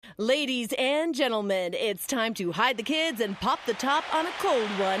Ladies and gentlemen, it's time to hide the kids and pop the top on a cold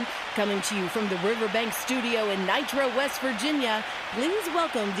one. Coming to you from the Riverbank studio in Nitro, West Virginia, please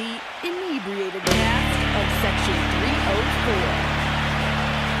welcome the inebriated cast of Section 304.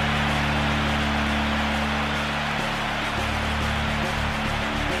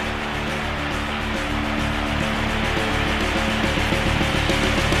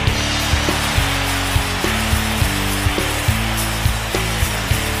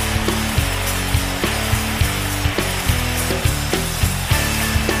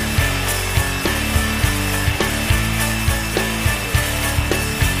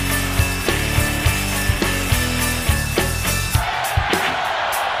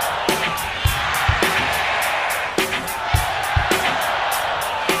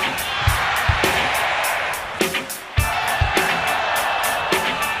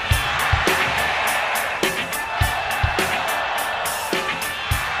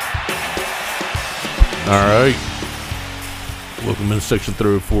 All right, welcome to the Section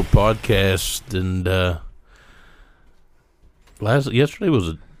 304 podcast. And yesterday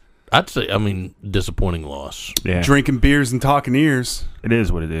was disappointing loss. Yeah, Drinking beers and talking ears. it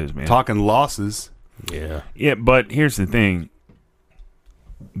is what it is, man. Talking losses. Yeah, But here's the thing: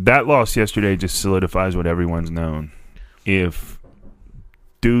 that loss yesterday just solidifies what everyone's known. If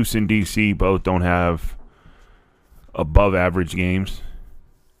Deuce and DC both don't have above average games,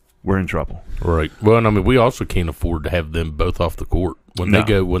 we're in trouble. right. Well, I mean, we also can't afford to have them both off the court when they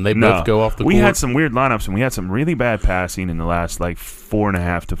both go off the court. We had some weird lineups, and we had some really bad passing in the last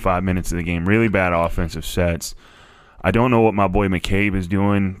 4.5 to 5 minutes of the game. Really bad offensive sets. I don't know what my boy McCabe is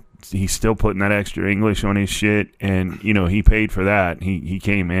doing. He's still putting that extra English on his shit, and he paid for that. He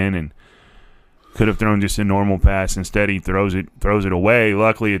came in and could have thrown just a normal pass. Instead, he throws it away.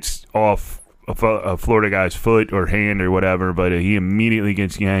 Luckily, it's off a Florida guy's foot or hand or whatever, but he immediately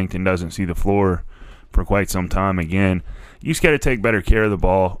gets yanked and doesn't see the floor for quite some time again. You just got to take better care of the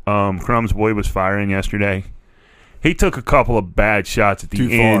ball. Crumb's boy was firing yesterday. He took a couple of bad shots at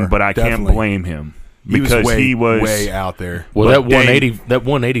the end, but I can't blame him because he was way out there. Well, that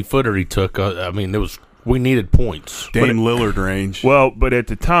 180 footer he took. We needed points. Dame Lillard range. Well, but at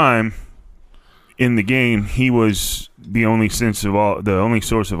the time in the game, he was the only source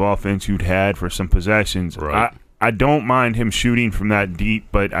of offense you'd had for some possessions. Right. I don't mind him shooting from that deep,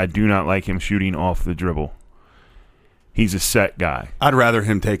 but I do not like him shooting off the dribble. He's a set guy. I'd rather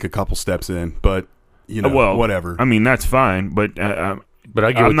him take a couple steps in, but whatever. I mean, that's fine, but But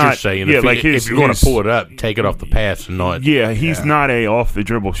I get what you're saying. Yeah, if you're going to pull it up, take it off the pass and not. Yeah, he's not a off the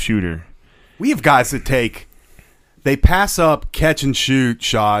dribble shooter. We have guys that they pass up catch and shoot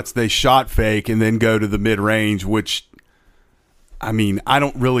shots, they shot fake, and then go to the mid range, which, I mean,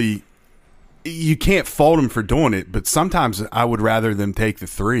 you can't fault them for doing it, but sometimes I would rather them take the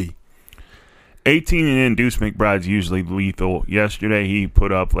three. 18 and in, Deuce McBride's usually lethal. Yesterday he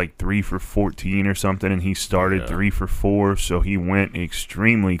put up 3 for 14 or something, and he started 3 for 4, so he went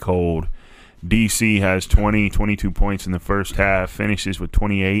extremely cold. DC has 22 points in the first half, finishes with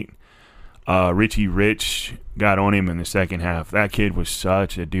 28. Richie Rich got on him in the second half. That kid was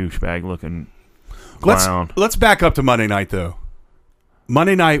such a douchebag looking clown. Let's back up to Monday night, though.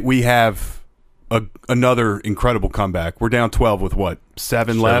 Monday night we have another incredible comeback. We're down 12 with what?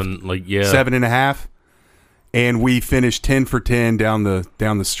 7 left? 7.5. And we finished 10 for 10 down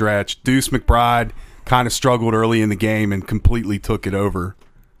the stretch. Deuce McBride kind of struggled early in the game and completely took it over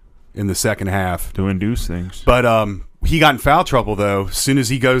in the second half. Doing Deuce things. But he got in foul trouble, though. As soon as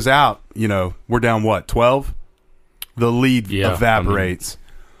he goes out, we're down, 12? The lead evaporates.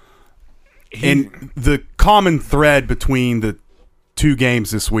 And the common thread between the two games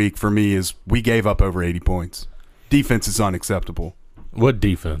this week for me is we gave up over 80 points. Defense is unacceptable. What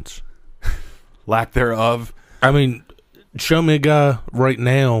defense? Lack thereof. I mean, show me a guy right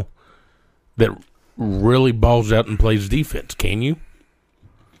now that really balls out and plays defense. Can you?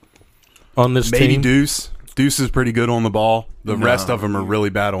 On this team? Maybe Deuce. Deuce is pretty good on the ball. The rest of them are really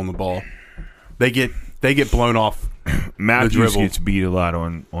bad on the ball. They get blown off. Matthews gets beat a lot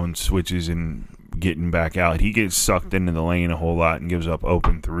on switches and getting back out. He gets sucked into the lane a whole lot and gives up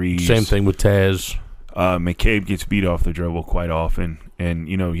open threes. Same thing with Taz. McCabe gets beat off the dribble quite often. And,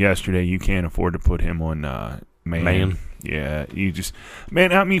 yesterday you can't afford to put him on man. Yeah,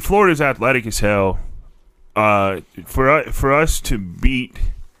 Florida's athletic as hell. For us to beat,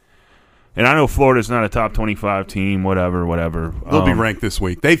 and I know Florida's not a top 25 team, whatever. They'll be ranked this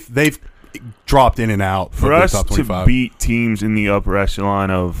week. They've dropped in and out. For us to beat teams in the upper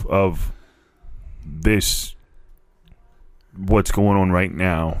echelon of this, what's going on right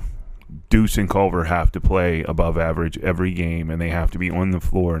now, Deuce and Culver have to play above average every game, and they have to be on the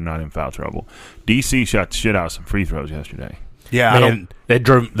floor and not in foul trouble. DC shot the shit out of some free throws yesterday. Yeah, man, that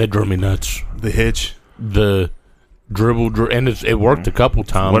drove me nuts. The hitch, the dribble, and it worked a couple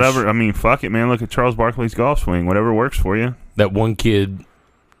times. Whatever. I mean, fuck it, man. Look at Charles Barkley's golf swing. Whatever works for you. That one kid,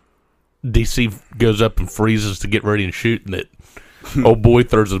 DC goes up and freezes to get ready and shoot, and that old boy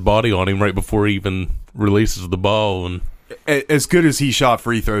throws his body on him right before he even releases the ball. And as good as he shot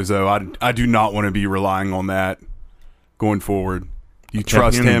free throws, though, I do not want to be relying on that going forward. You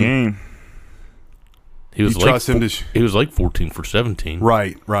trust him. He was he was like 14 for 17.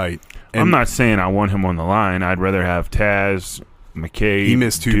 Right. And I'm not saying I want him on the line. I'd rather have Taz, McKay. He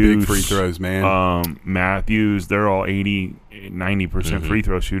missed two Deuce, big free throws, man. Matthews. They're all 80, 90% free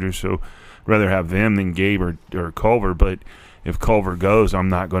throw shooters. So I'd rather have them than Gabe or Culver. But if Culver goes, I'm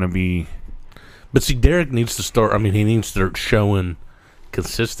not going to be. But see, Derek needs to start. I mean, he needs to start showing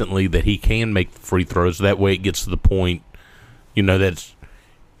consistently that he can make free throws. That way, it gets to the point, that's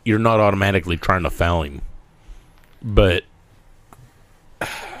you're not automatically trying to foul him. But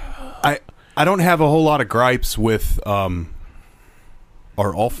I don't have a whole lot of gripes with our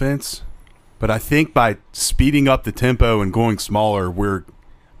offense, but I think by speeding up the tempo and going smaller, we're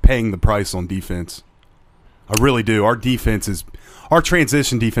paying the price on defense. I really do. Our defense is our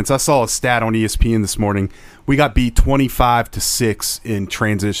transition defense. I saw a stat on ESPN this morning. We got beat 25-6 in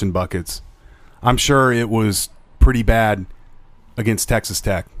transition buckets. I'm sure it was pretty bad against Texas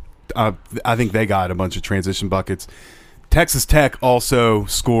Tech. I think they got a bunch of transition buckets. Texas Tech also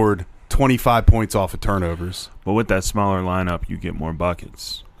scored 25 points off of turnovers. But with that smaller lineup, you get more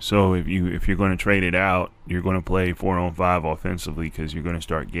buckets. So if you're going to trade it out, you're going to play 4-on-5 offensively because you're going to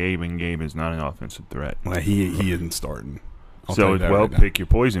start Gabe, and Gabe is not an offensive threat. Well, he isn't starting. Pick your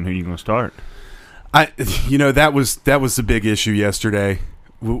poison. Who are you going to start? That was the big issue yesterday.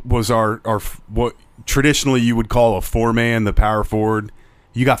 Was our what traditionally you would call a 4-man, the power forward.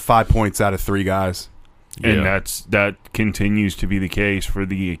 You got 5 points out of 3 guys. And that continues to be the case for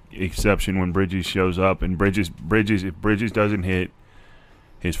the exception when Bridges shows up. And Bridges, if Bridges doesn't hit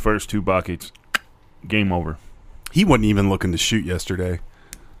his first 2 buckets, game over. He wasn't even looking to shoot yesterday.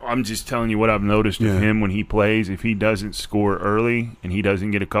 I'm just telling you what I've noticed of him when he plays. If he doesn't score early and he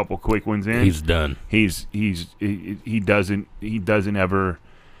doesn't get a couple quick ones in, he's done. He doesn't ever.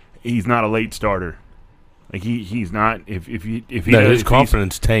 He's not a late starter. Like he's not. His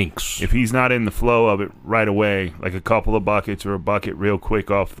confidence tanks. If he's not in the flow of it right away, like a couple of buckets or a bucket real quick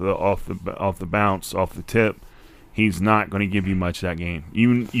off the bounce, off the tip, he's not going to give you much that game.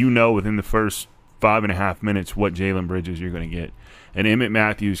 Within the first 5.5 minutes what Jalen Bridges you're going to get. And Emmett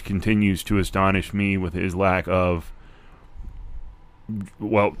Matthews continues to astonish me with his lack of,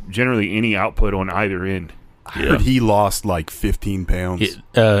 generally any output on either end. I heard he lost like 15 pounds.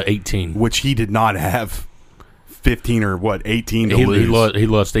 18. Which he did not have 15 or 18 to lose. He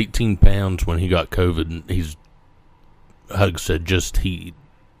lost 18 pounds when he got COVID. And Hug said he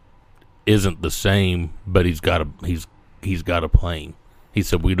isn't the same, but he's got a plane. He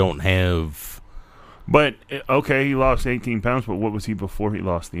said we don't have. But, okay, he lost 18 pounds, but what was he before he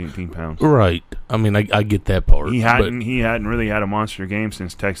lost the 18 pounds? Right. I mean, I get that part. He hadn't really had a monster game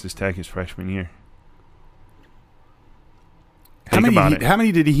since Texas Tech his freshman year. How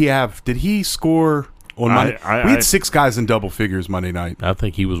many did he have? Did he score on Monday? We had 6 guys in double figures Monday night. I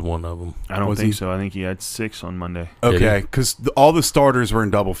think he was one of them. I don't think so. I think he had 6 on Monday. Okay, because all the starters were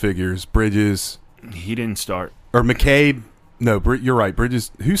in double figures. Bridges. He didn't start. Or McCabe. No, you're right.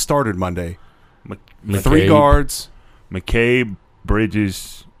 Bridges. Who started Monday? McCabe. 3 guards. McCabe,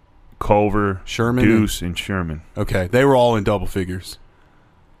 Bridges, Culver, Sherman, Deuce, and Sherman. Okay, they were all in double figures.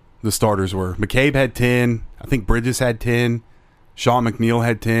 The starters were. McCabe had 10. I think Bridges had 10. Sean McNeil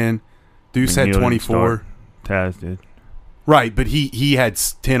had 10. Deuce had 24. Taz did. Right, but he had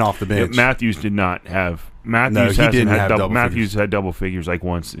 10 off the bench. Yeah, Matthews did not have. Matthews had double figures like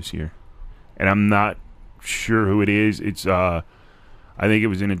once this year, and I'm not sure who it is. It's I think it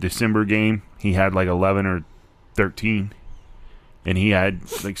was in a December game. He had like 11 or 13, and he had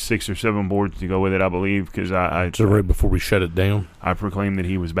like 6 or 7 boards to go with it, I believe. Because so right before we shut it down, I proclaimed that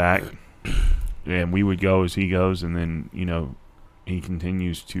he was back, and we would go as he goes, and then he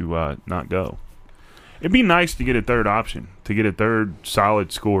continues to not go. It'd be nice to get a third option, to get a third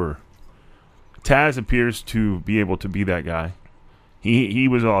solid scorer. Taz appears to be able to be that guy. He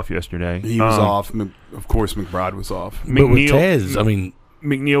was off yesterday. He was off. Of course, McBride was off. But with Taz, I mean,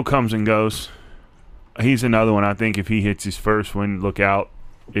 McNeil comes and goes. He's another one. I think if he hits his first one, look out.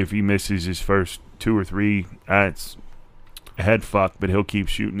 If he misses his first 2 or 3, that's a head fuck. But he'll keep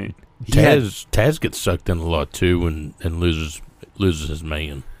shooting it. Taz gets sucked in a lot too, and loses his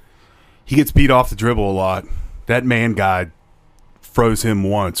man. he gets beat off the dribble a lot. That man guy froze him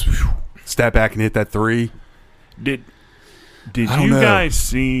once. Step back and hit that three. Did you guys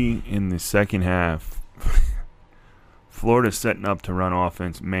see in the second half, Florida setting up to run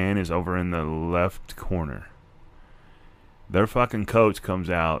offense? Man is over in the left corner. Their fucking coach comes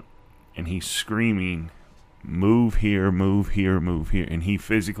out, and he's screaming, move here, move here, move here. And he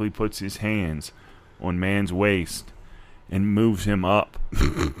physically puts his hands on man's waist and moves him up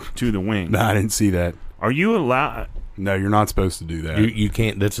to the wing. No, I didn't see that. Are you allowed? No, you're not supposed to do that. You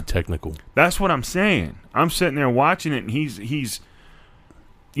can't. That's a technical. That's what I'm saying. I'm sitting there watching it, and he's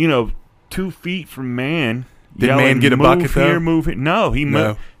 2 feet from man. Did man get a bucket here, though? Move here. No, he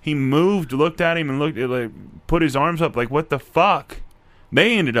moved, looked at him, and looked at, like, put his arms up, like, what the fuck?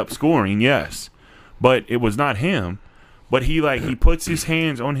 They ended up scoring, yes, but it was not him. But he puts his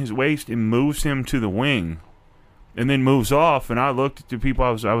hands on his waist and moves him to the wing, and then moves off. And I looked at the people. I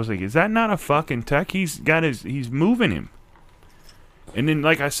was like, is that not a fucking tech? He's moving him. And then,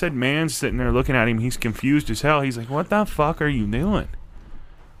 like I said, man's sitting there looking at him. He's confused as hell. He's like, what the fuck are you doing?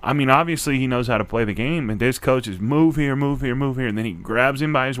 I mean, obviously he knows how to play the game, and this coach is move here, move here, move here, and then he grabs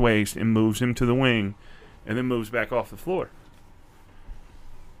him by his waist and moves him to the wing, and then moves back off the floor.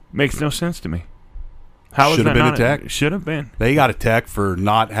 Makes no sense to me. How should have been a tech? Should have been. They got a tech for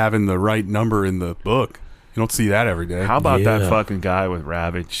not having the right number in the book. You don't see that every day. How about that fucking guy with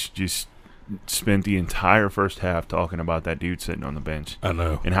Ravage just spent the entire first half talking about that dude sitting on the bench? I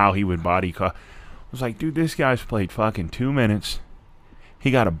know. And how he would body I was like, dude, this guy's played fucking 2 minutes. He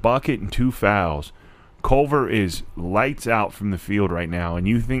got a bucket and 2 fouls. Culver is lights out from the field right now, and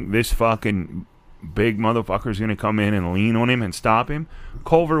you think this fucking big motherfucker is going to come in and lean on him and stop him?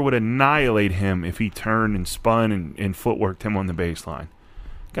 Culver would annihilate him if he turned and spun and footworked him on the baseline.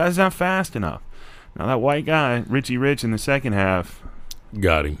 Guy's not fast enough. Now, that white guy, Richie Rich, in the second half,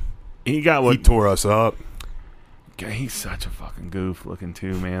 got him. He tore us up. He's such a fucking goof looking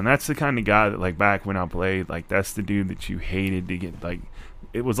too, man. That's the kind of guy that, like, back when I played, like, that's the dude that you hated to get, like,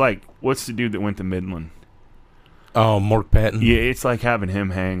 it was like, what's the dude that went to Midland? Oh, Mark Patton. Yeah, it's like having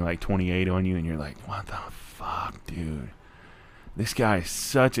him hang like 28 on you, and you're like, what the fuck, dude? This guy is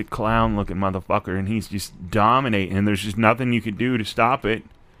such a clown-looking motherfucker, and he's just dominating, and there's just nothing you could do to stop it.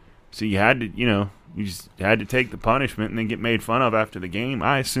 So you had to, you just had to take the punishment and then get made fun of after the game.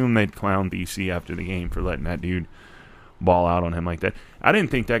 I assume they'd clown DC after the game for letting that dude ball out on him like that. I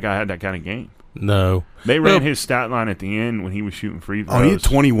didn't think that guy had that kind of game. No. They ran his stat line at the end when he was shooting free throws. Oh, he had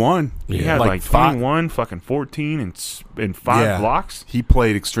 21. He had like 21, fucking 14, and 5 blocks. He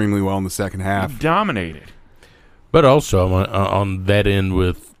played extremely well in the second half. He dominated. But also, on that end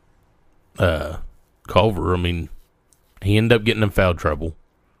with Culver, I mean, he ended up getting in foul trouble.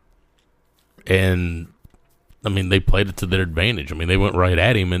 And, I mean, they played it to their advantage. I mean, they went right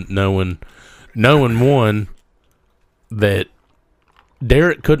at him, and knowing one, that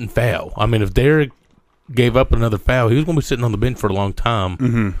Derek couldn't foul. I mean, if Derek gave up another foul, he was going to be sitting on the bench for a long time.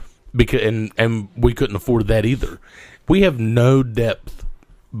 Mm-hmm. Because and we couldn't afford that either. We have no depth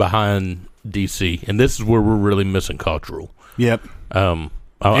behind DC, and this is where we're really missing Cottrell. Yep. And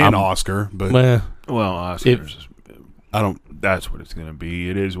Oscar, but Oscar's. That's what it's going to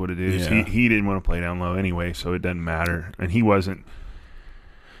be. It is what it is. Yeah. He didn't want to play down low anyway, so it doesn't matter. And he wasn't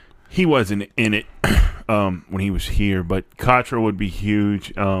in it when he was here. But Cottrell would be huge.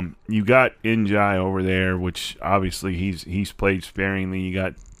 You got Njai over there, which obviously he's played sparingly. You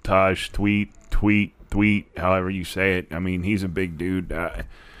got Taj Tweet, however you say it. I mean, he's a big dude.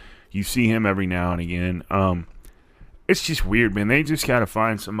 You see him every now and again. It's just weird, man. They just got to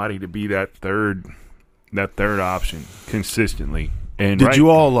find somebody to be that third option consistently. And did you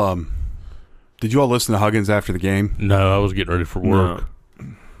all listen to Huggins after the game? No, I was getting ready for work. No.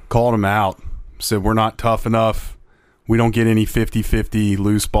 Called him out. Said we're not tough enough. We don't get any 50-50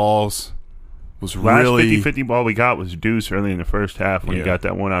 loose balls. Was last really 50-50 ball we got was Deuce early in the first half when he got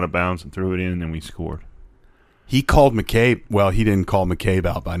that one out of bounds and threw it in, and then we scored. He called McCabe. Well, he didn't call McCabe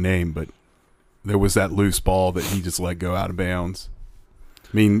out by name, but there was that loose ball that he just let go out of bounds. I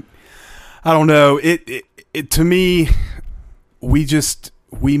mean, I don't know. It to me,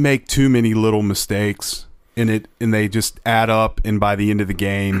 we make too many little mistakes in it, and they just add up. And by the end of the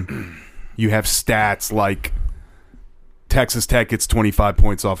game, you have stats like Texas Tech gets 25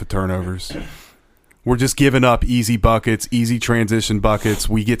 points off of turnovers. We're just giving up easy buckets, easy transition buckets.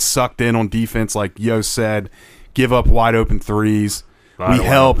 We get sucked in on defense, like Yo said, give up wide open threes. We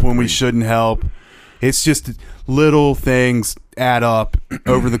help when we shouldn't help. It's just little things add up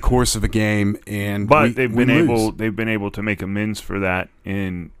over the course of a game, and they've been able to make amends for that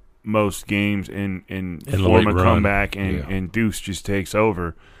in most games and form a comeback, and Deuce just takes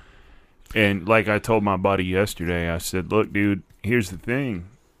over. And like I told my buddy yesterday, I said, look, dude, here's the thing.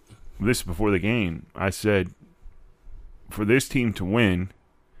 This is before the game. I said, for this team to win,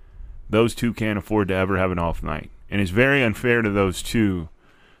 those two can't afford to ever have an off night. And it's very unfair to those two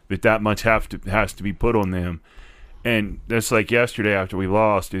that much has to be put on them. And that's like yesterday after we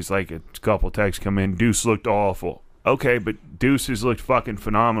lost, it's like a couple texts come in, Deuce looked awful. Okay, but Deuce has looked fucking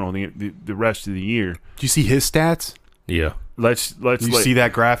phenomenal the rest of the year. Do you see his stats? Yeah. Let's see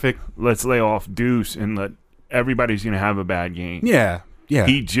that graphic? Let's lay off Deuce and let everybody's going to have a bad game. Yeah.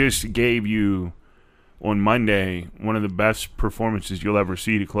 He just gave you on Monday one of the best performances you'll ever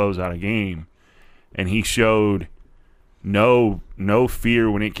see to close out a game. And he showed no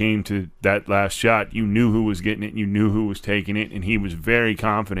fear when it came to that last shot. You knew who was getting it, you knew who was taking it, and he was very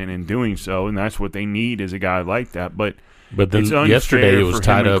confident in doing so, and that's what they need is a guy like that. But then it's unfair yesterday it was for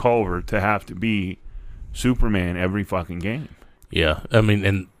tied him and up. Culver to have to be Superman every fucking game. Yeah, I mean,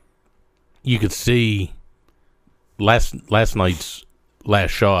 and you could see last night's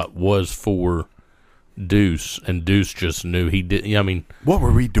last shot was for Deuce, and Deuce just knew he did. I mean, what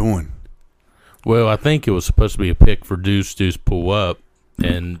were we doing? Well, I think it was supposed to be a pick for Deuce pull up,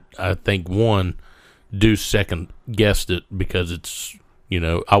 and I think Deuce second guessed it because it's,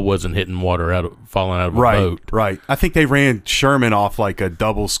 I wasn't hitting water falling out of a boat. Right. I think they ran Sherman off like a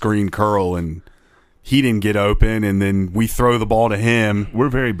double screen curl, and he didn't get open, and then we throw the ball to him. We're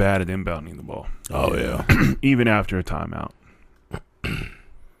very bad at inbounding the ball. Oh, yeah. Even after a timeout.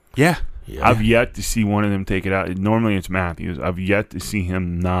 Yeah. I've yet to see one of them take it out. Normally it's Matthews. I've yet to see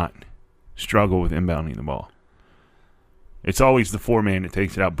him not struggle with inbounding the ball. It's always the 4-man that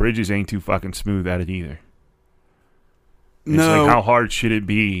takes it out. Bridges ain't too fucking smooth at it either. It's like, how hard should it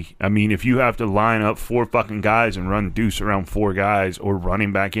be? I mean, if you have to line up 4 fucking guys and run Deuce around 4 guys or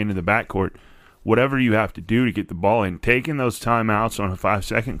running back into the backcourt, whatever you have to do to get the ball in, taking those timeouts on a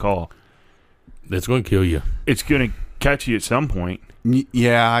 5-second call, that's going to kill you. It's going to catch you at some point.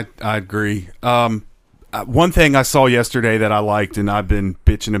 Yeah, I agree. One thing I saw yesterday that I liked, and I've been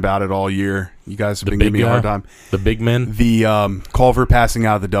bitching about it all year. You guys have been giving me a hard time. The big men? The Culver passing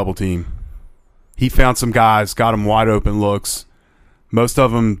out of the double team. He found some guys, got them wide open looks. Most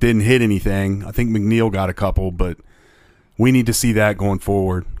of them didn't hit anything. I think McNeil got a couple, but we need to see that going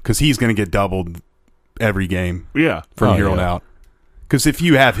forward because he's going to get doubled every game from here on out. Because if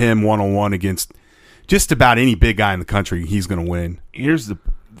you have him one-on-one against just about any big guy in the country, he's going to win. Here's the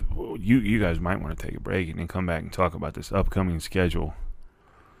you guys might want to take a break and then come back and talk about this upcoming schedule.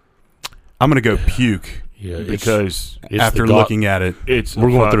 I'm going to go puke because after looking at it,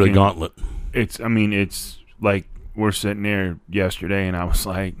 we're going through the gauntlet. It's like we're sitting there yesterday and I was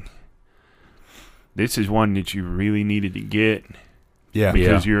like, this is one that you really needed to get. Yeah.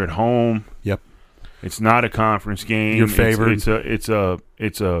 Because you're at home. Yep. It's not a conference game. Your favorite. It's a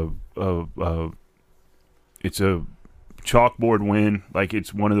chalkboard win. Like,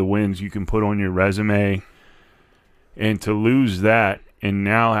 it's one of the wins you can put on your resume. And to lose that and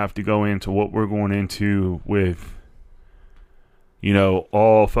now have to go into what we're going into with,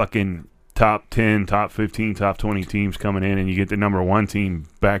 all fucking top 10, top 15, top 20 teams coming in, and you get the number 1 team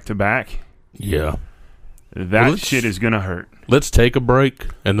back to back. Yeah. That shit is going to hurt. Let's take a break,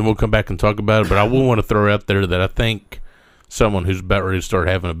 and then we'll come back and talk about it. But I will want to throw out there that I think someone who's about ready to start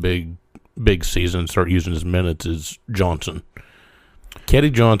having a big season, start using his minutes, is Johnson.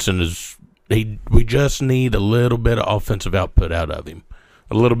 Ketty Johnson is we just need a little bit of offensive output out of him,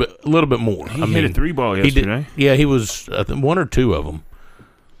 a little bit more. He hit a 3-ball yesterday. He was I think 1 or 2 of them,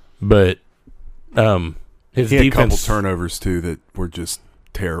 but his he had defense, a couple turnovers too that were just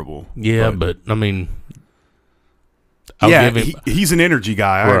terrible. Yeah, but I mean. He's an energy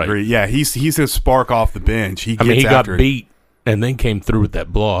guy. I agree. Yeah, he's a spark off the bench. He got beat and then came through with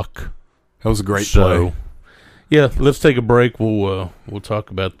that block. That was a great play. Yeah, let's take a break. We'll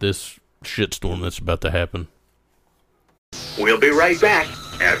talk about this shitstorm that's about to happen. We'll be right back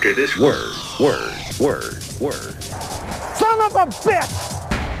after this word. Son of a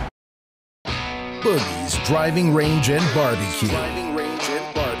bitch! Boogie's Driving Range and Barbecue.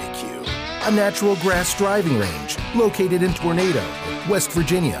 A natural grass driving range located in Tornado, West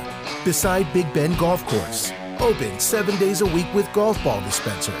Virginia, beside Big Bend Golf Course. Open 7 days a week with golf ball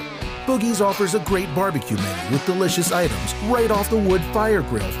dispenser. Boogie's offers a great barbecue menu with delicious items right off the wood fire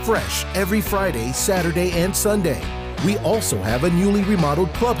grill, fresh every Friday, Saturday, and Sunday. We also have a newly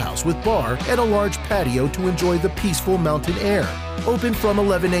remodeled clubhouse with bar and a large patio to enjoy the peaceful mountain air. Open from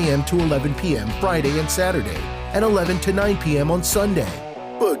 11 a.m. to 11 p.m. Friday and Saturday, and 11 to 9 p.m. on Sunday.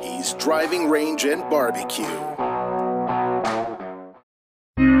 Boogie's Driving Range and Barbecue.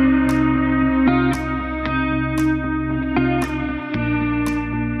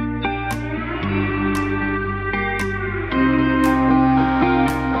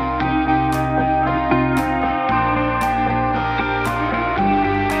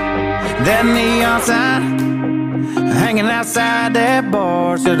 That neon sign hanging outside that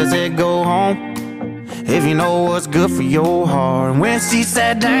bar should've said go home if you know what's good for your heart. And when she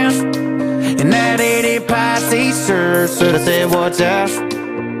sat down in that 80 pie t-shirt, should've said watch out,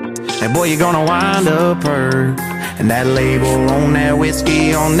 and boy, you're gonna wind up hurt. And that label on that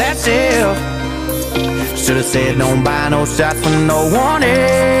whiskey on that shelf should've said don't buy no shots for no one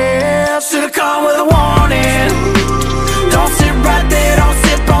else. Should've come with a warning, don't sit right there, don't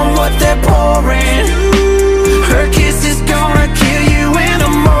sip on what they're pouring. Her kiss is gonna kill you in the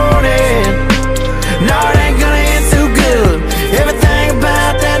morning. No, it ain't gonna end too good. Everything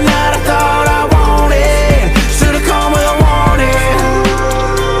about that night I thought I wanted. Should've come with a warning,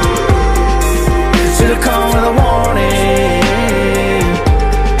 should've come with a warning.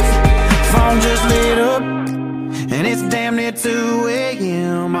 Phone just lit up and it's damn near 2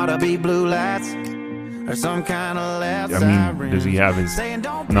 a.m. Ought to be blue lights or some kind of loud siren. Does he have his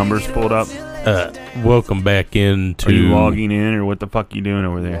numbers pulled up? Welcome back into. Are you logging in, or what the fuck you doing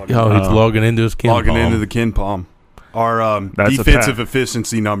over there? Oh, he's logging into his KenPom. Logging into the KenPom. Our defensive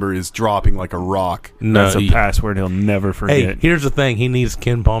efficiency number is dropping like a rock. No, that's a password he'll never forget. Hey, here's the thing. He needs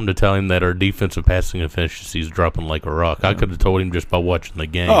KenPom to tell him that our defensive passing efficiency is dropping like a rock. I could have told him just by watching the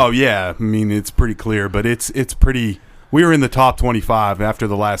game. Oh, yeah. I mean, it's pretty clear, but it's pretty. We were in the top 25 after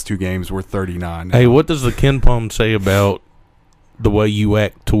the last 2 games. We're 39. Hey, what does the KenPom say about the way you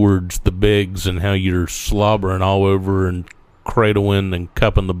act towards the bigs and how you're slobbering all over and cradling and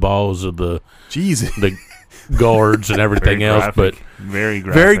cupping the balls of the guards and everything else? But very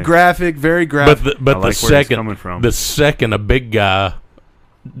graphic. But the second a big guy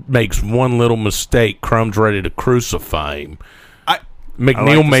makes one little mistake, Crum's ready to crucify him.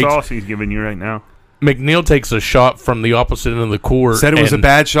 McNeil makes the sauce he's giving you right now. McNeil takes a shot from the opposite end of the court. Said it was a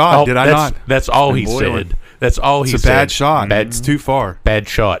bad shot. Did I not? That's all he said. That's all he said. It's a bad shot. It's too far. Bad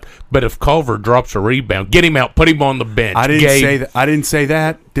shot. But if Culver drops a rebound, get him out. Put him on the bench. I didn't say that. I didn't say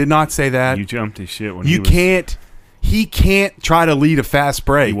that. Did not say that. You jumped his shit when He can't try to lead a fast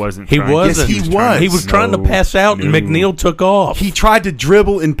break. He wasn't. Yes, he was. He was trying to pass out, and McNeil took off. He tried to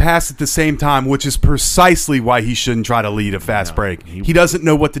dribble and pass at the same time, which is precisely why he shouldn't try to lead a fast break. He doesn't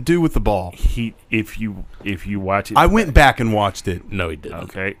know what to do with the ball. If you watch it, I went back and watched it. No, he didn't.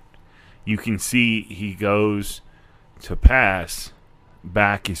 Okay, you can see he goes to pass,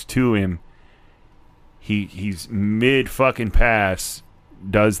 back is to him. He's mid fucking pass,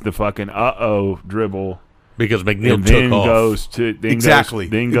 does the fucking dribble. Because McNeil took off.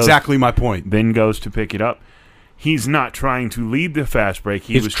 Exactly my point. Then goes to pick it up. He's not trying to lead the fast break.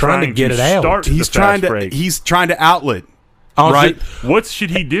 He's was trying to get it out. He's trying to outlet. Right? What should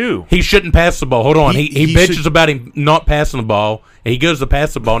he do? He shouldn't pass the ball. Hold on. He bitches about him not passing the ball, and he goes to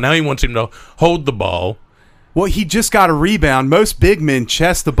pass the ball. Now he wants him to hold the ball. Well, he just got a rebound. Most big men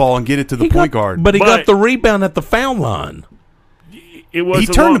chest the ball and get it to the point guard. But he got the rebound at the foul line. He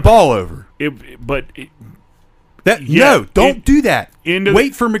turned the ball over. Don't do that.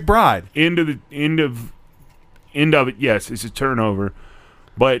 Wait for McBride. End of it. Yes, it's a turnover,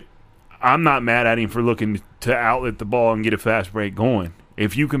 but I'm not mad at him for looking to outlet the ball and get a fast break going.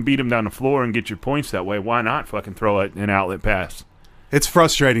 If you can beat him down the floor and get your points that way, why not fucking throw an outlet pass? It's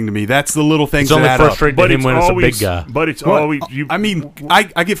frustrating to me. That's the little things that add up. It's only frustrating to him when it's a big guy. But it's always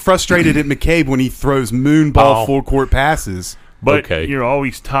I get frustrated at McCabe when he throws moonball full court passes. But you're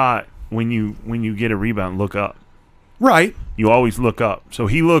always taught when you get a rebound, look up. Right. You always look up. So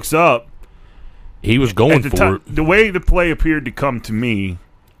he looks up. He was going for it. The way the play appeared to come to me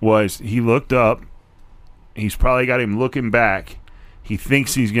was he looked up. He's probably got him looking back. He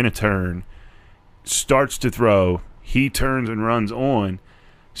thinks he's going to turn. Starts to throw. He turns and runs on.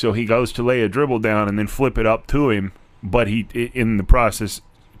 So he goes to lay a dribble down and then flip it up to him. But he, in the process,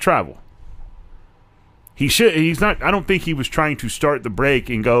 travel. He's not. I don't think he was trying to start the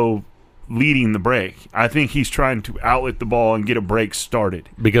break and go leading the break. I think he's trying to outlet the ball and get a break started.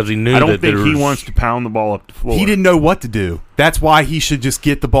 Because he knew I don't think he wants to pound the ball up the floor. He didn't know what to do. That's why he should just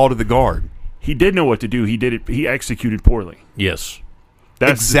get the ball to the guard. He did know what to do. He did it. He executed poorly. Yes.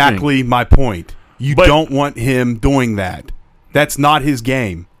 That's exactly my point. You don't want him doing that. That's not his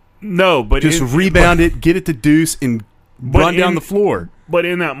game. No, but just rebound it, get it to Deuce, and run down the floor. But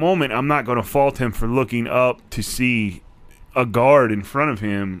in that moment, I'm not going to fault him for looking up to see a guard in front of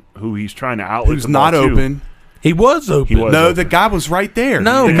him who he's trying to outlet. Who's not open. He was open. The guy was right there.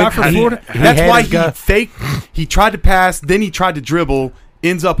 No, the guy from Florida. That's why he faked. He tried to pass, then he tried to dribble,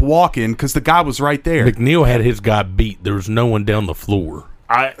 ends up walking because the guy was right there. McNeil had his guy beat. There was no one down the floor.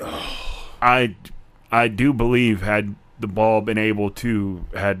 I do believe had the ball been able to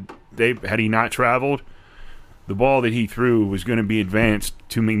had he not traveled, the ball that he threw was going to be advanced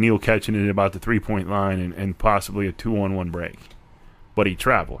to McNeil catching it at about the 3-point line and possibly a 2-on-1 break. But he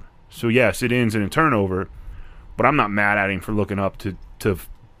traveled. So, yes, it ends in a turnover, but I'm not mad at him for looking up to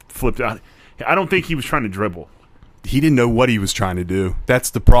flip out. I don't think he was trying to dribble. He didn't know what he was trying to do. That's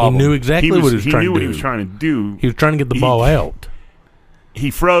the problem. He knew exactly what he was trying to do. He knew what he was trying to do. He was trying to get the ball out.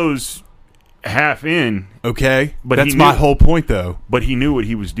 He froze half in. Okay, but that's my whole point, though. But he knew what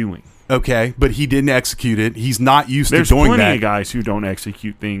he was doing. Okay, but he didn't execute it. He's not used to doing that. There's plenty of guys who don't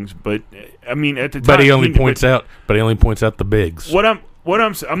execute things, but I mean, at the time, but he only points out the bigs.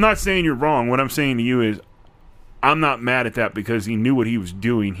 I'm not saying you're wrong. What I'm saying to you is, I'm not mad at that because he knew what he was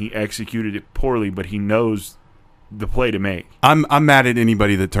doing. He executed it poorly, but he knows the play to make. I'm mad at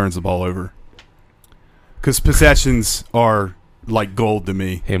anybody that turns the ball over because possessions are like gold to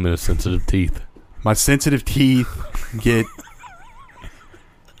me. Him and his sensitive teeth. My sensitive teeth get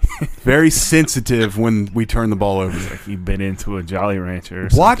very sensitive when we turn the ball over. Like he bit into a Jolly Rancher or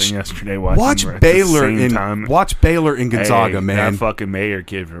something yesterday. Watch Baylor and Gonzaga, man. That fucking Mayer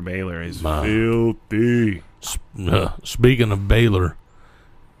kid for Baylor is filthy. Speaking of Baylor,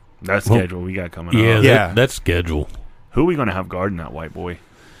 that schedule we got coming up. Yeah, that schedule. Who are we going to have guarding that white boy?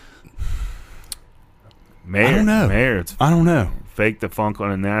 Mayer. I don't know. Mayer. I don't know. Fake the funk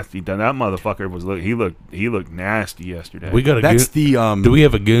on a nasty. That motherfucker he looked nasty yesterday. We got a goon. Do we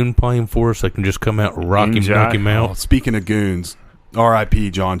have a goon playing for us that can just come out and rock him, knock him out? Speaking of goons,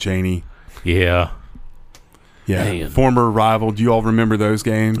 R.I.P. John Chaney. Yeah. Yeah. Man. Former rival. Do you all remember those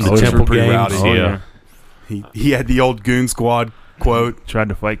games? The Temple pretty games. Rowdy. Yeah. He had the old goon squad quote. Tried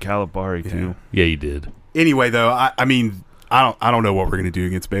to fight Calipari too. Yeah, he did. Anyway, though, I mean, I don't know what we're gonna do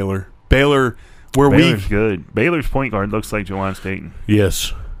against Baylor. Baylor's good. Baylor's point guard looks like Jawan Staten.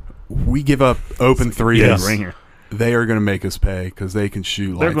 Yes. We give up open threes. Yes. Ringer. They are going to make us pay because they can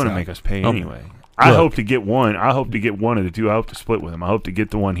shoot. They're going to make us pay anyway. I hope to get one. I hope to get one of the two. I hope to split with them. I hope to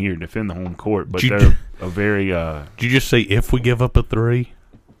get the one here, defend the home court. But they're a very. Did you just say if we give up a three?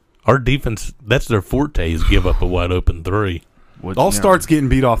 Our defense, that's their forte, is give up a wide open three. Starts getting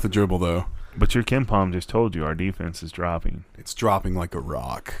beat off the dribble, though. But your KenPom just told you our defense is dropping. It's dropping like a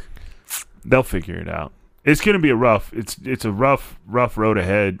rock. They'll figure it out. It's going to be a rough. It's a rough road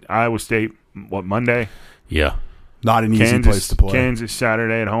ahead. Iowa State, Monday? Yeah, not an easy place to play. Kansas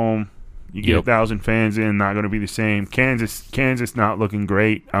Saturday at home. You get 1,000 fans in, not going to be the same. Kansas not looking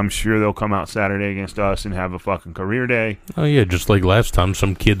great. I'm sure they'll come out Saturday against us and have a fucking career day. Oh yeah, just like last time,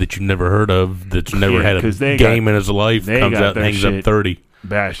 some kid that you never heard of, that's never had a game in his life, comes out and hangs up 30.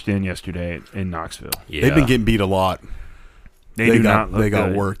 Bashed in yesterday in Knoxville. Yeah. They've been getting beat a lot. They got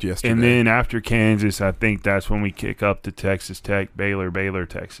good. worked yesterday. And then after Kansas, I think that's when we kick up to Texas Tech, Baylor,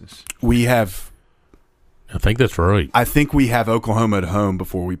 Texas. I think that's right. I think we have Oklahoma at home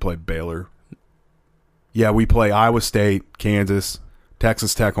before we play Baylor. Yeah, we play Iowa State, Kansas,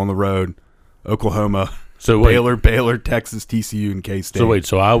 Texas Tech on the road, Oklahoma, Baylor, Texas, TCU, and K-State.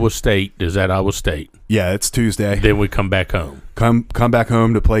 So Iowa State is at Iowa State. Yeah, it's Tuesday. Then we come back home. Come back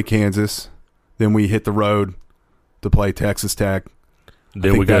home to play Kansas. Then we hit the road to play Texas Tech.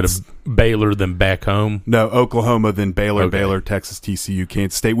 Then we go to Baylor, then back home. No, Oklahoma, then Baylor, okay. Baylor, Texas, TCU,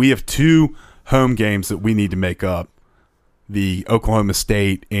 Kansas State. We have 2 home games that we need to make up. The Oklahoma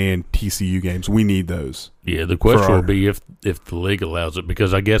State and TCU games. We need those. Yeah, the question will be if the league allows it,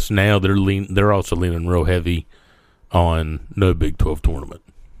 because I guess now they're also leaning real heavy on no Big 12 tournament.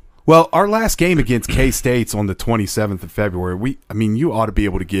 Well, our last game against K-State's on the 27th of February. You ought to be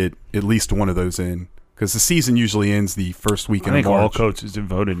able to get at least one of those in, because the season usually ends the first weekend of March. I think all coaches have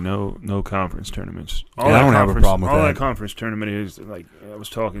voted no conference tournaments. I don't have a problem with that. All that conference tournament is, like I was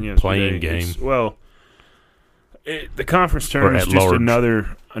talking yesterday. Playing game. The conference tournament is just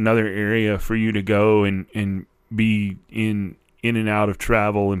another area for you to go and be in and out of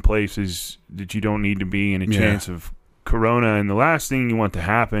travel in places that you don't need to be, and a chance of corona. And the last thing you want to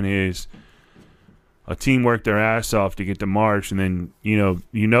happen is a team work their ass off to get to March, and then you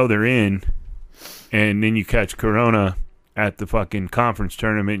know they're in, and then you catch corona at the fucking conference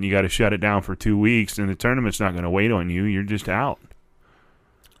tournament, and you got to shut it down for 2 weeks, and the tournament's not going to wait on you. You're just out.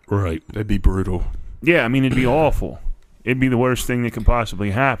 Right. That'd be brutal. Yeah, I mean, it'd be awful. It'd be the worst thing that could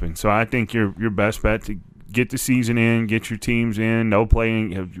possibly happen. So I think your best bet to get the season in, get your teams in. They'll play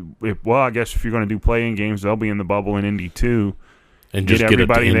in. I guess if you're going to do play-in games, they'll be in the bubble in Indy too. And just get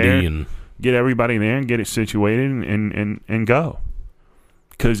everybody there. Get everybody there and get it situated and go.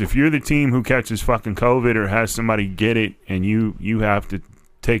 Because if you're the team who catches fucking COVID or has somebody get it, and you have to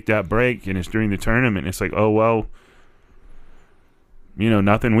take that break, and it's during the tournament, it's like, oh well.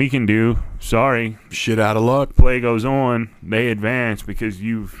 Nothing we can do. Sorry. Shit out of luck. Play goes on. They advance because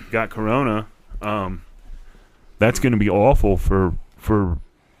you've got corona. that's going to be awful for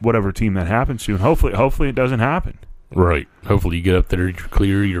whatever team that happens to. And hopefully it doesn't happen. Right. Hopefully you get up there, you're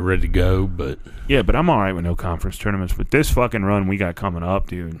clear, you're ready to go. But yeah, but I'm all right with no conference tournaments. But this fucking run we got coming up,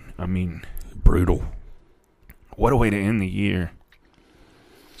 dude, I mean, brutal. What a way to end the year.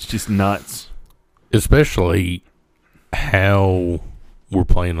 It's just nuts. Especially how we're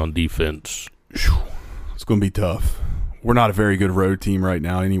playing on defense. It's going to be tough. We're not a very good road team right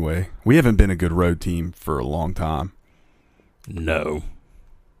now anyway. We haven't been a good road team for a long time. No.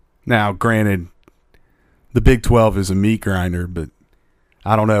 Now, granted, the Big 12 is a meat grinder, but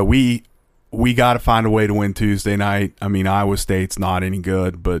I don't know. We got to find a way to win Tuesday night. I mean, Iowa State's not any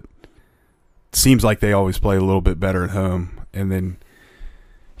good, but it seems like they always play a little bit better at home. And then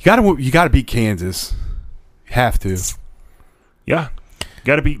you got to beat Kansas. You have to. Yeah.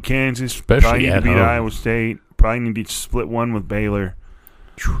 Got to beat Kansas. Especially probably need to beat home. Iowa State. Probably need to split one with Baylor.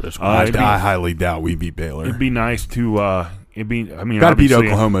 I highly doubt we beat Baylor. It'd be nice to got to beat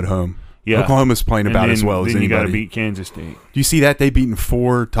Oklahoma at home. Yeah. Oklahoma's playing about as well as anybody. Then you got to beat Kansas State. Do you see that? They've beaten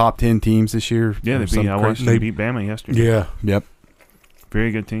 4 top 10 teams this year. Yeah, they beat Bama yesterday. Yeah. Yep.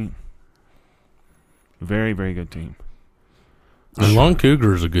 Very good team. Very, very good team. And Lon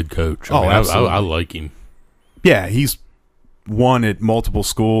Cougar is a good coach. Absolutely. I like him. Yeah, he's won at multiple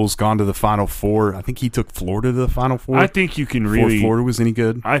schools, gone to the Final Four. I think he took Florida to the Final Four. I think you can really. Before Florida was any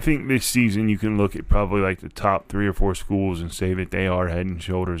good. I think this season you can look at probably like the top 3 or 4 schools and say that they are head and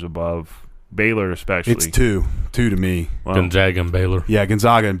shoulders above Baylor, especially. It's 2 to me. Well, Gonzaga and Baylor. Yeah,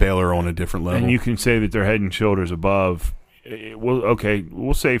 Gonzaga and Baylor are on a different level. And you can say that they're head and shoulders above.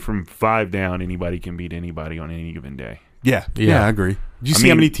 We'll say from 5 down, anybody can beat anybody on any given day. Yeah, I agree. Did you see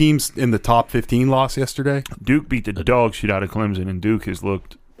how many teams in the top 15 lost yesterday? Duke beat the dog shit out of Clemson, and Duke has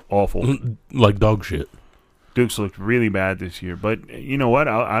looked awful. Like dog shit. Duke's looked really bad this year. But you know what?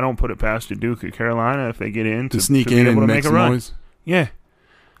 I don't put it past the Duke at Carolina if they get in to sneak in and make some noise. Yeah.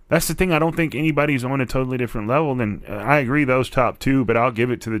 That's the thing. I don't think anybody's on a totally different level than I agree those top 2, but I'll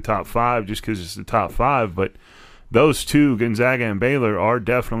give it to the top 5 just because it's the top 5. But those 2, Gonzaga and Baylor, are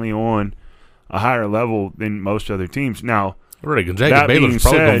definitely on a higher level than most other teams. Now, right, Gonzaga Baylor's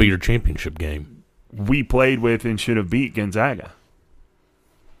probably going to be your championship game. We played with and should have beat Gonzaga.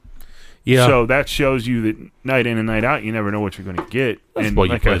 Yeah. So that shows you that night in and night out, you never know what you're going to get. That's and why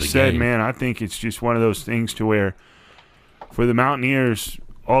you like play I the said, game. man, I think it's just one of those things to where for the Mountaineers,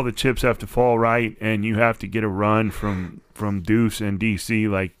 all the chips have to fall right, and you have to get a run from Deuce and DC.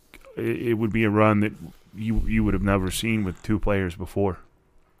 Like it would be a run that you would have never seen with 2 players before.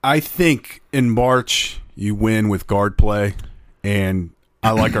 I think in March you win with guard play, and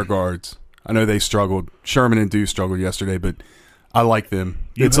I like our guards. I know they struggled. Sherman and Deuce struggled yesterday, but I like them.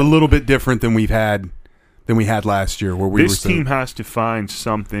 It's a little bit different than we had last year, where this team has to find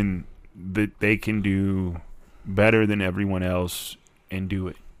something that they can do better than everyone else and do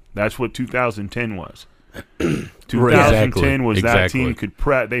it. That's what 2010 was. 2010 was that team could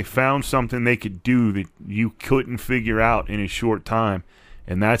they found something they could do that you couldn't figure out in a short time.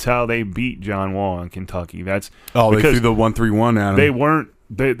 And that's how they beat John Wall in Kentucky. They threw the 1-3-1 at him.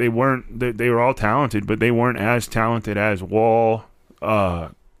 They were all talented, but they weren't as talented as Wall,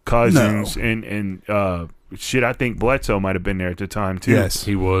 Cousins, and shit. I think Bledsoe might have been there at the time too. Yes,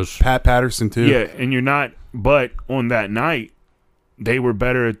 he was. Pat Patterson too. Yeah, and you're not. But on that night, they were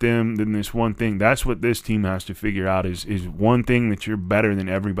better at them than this one thing. That's what this team has to figure out is one thing that you're better than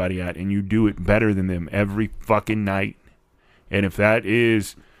everybody at, and you do it better than them every fucking night. And if that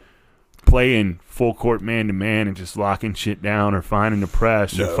is playing full court man-to-man and just locking shit down or finding the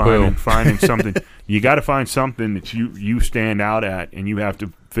press or finding something, you got to find something that you stand out at, and you have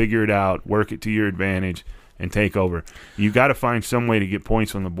to figure it out, work it to your advantage, and take over. You got to find some way to get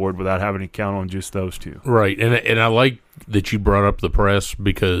points on the board without having to count on just those 2. Right, and I like that you brought up the press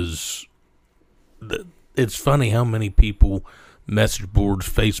because it's funny how many people, message boards,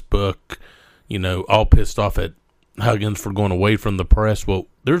 Facebook, all pissed off at Huggins for going away from the press. Well,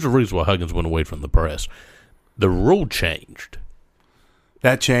 there's a reason why Huggins went away from the press. The rule changed.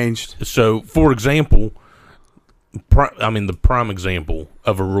 That changed. So, for example, the prime example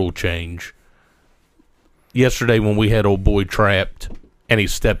of a rule change, yesterday when we had old boy trapped and he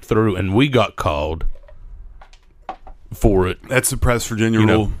stepped through and we got called for it. That's the Press Virginia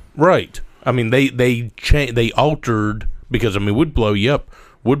rule. Right. I mean, they altered because, would blow you up,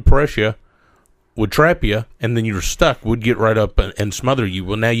 would press you, would trap you, and then you're stuck, would get right up and smother you.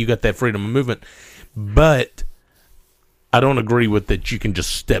 Well, now you got that freedom of movement. But I don't agree with that you can just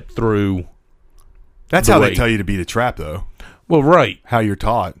step through. That's how they tell you to beat a trap, though. Well, right. How you're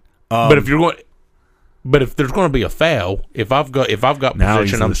taught. But if there's going to be a foul, if I've got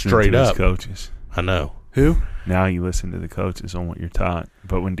position, I'm straight up. Coaches. I know. Who? Now you listen to the coaches on what you're taught.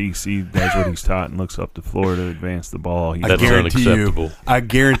 But when DC does what he's taught and looks up to Florida to advance the ball, that's unacceptable. I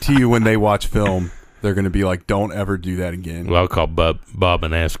guarantee you when they watch film, they're going to be like, don't ever do that again. Well, I'll call Bob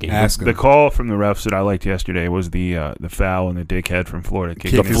and ask him. The call from the refs that I liked yesterday was the foul and the dickhead from Florida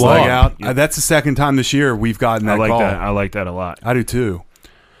kick his leg out. That's the second time this year we've gotten that call. I like that a lot. I do too.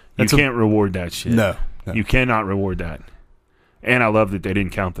 You can't reward that shit. No. You cannot reward that. And I love that they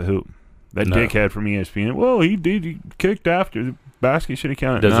didn't count the hoop. That dickhead from ESPN, well, he kicked after. The basket should have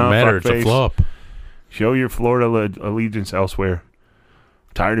counted. Doesn't matter. It's a flop. Show your Florida allegiance elsewhere.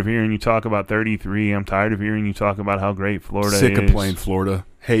 I'm tired of hearing you talk about 33. I'm tired of hearing you talk about how great Florida is. Sick of playing Florida.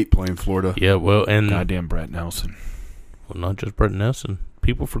 Hate playing Florida. Yeah, well, and goddamn Brett Nelson. Well, not just Brett Nelson.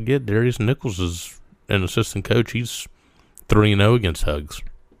 People forget Darius Nichols is an assistant coach. He's 3-0 against Hugs.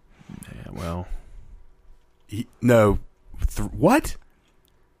 Yeah, well. What?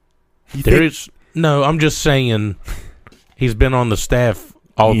 No, I'm just saying he's been on the staff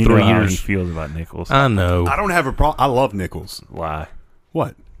all 3 years. How he feels about Nichols. I know. I don't have a problem. I love Nichols. Lie.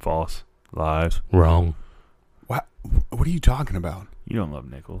 What? False. Lies. Wrong. What are you talking about? You don't love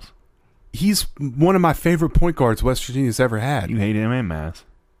Nichols. He's one of my favorite point guards West Virginia's ever had. You hate him and Mass.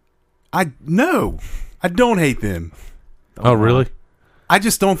 No, I don't hate them. Oh, really? I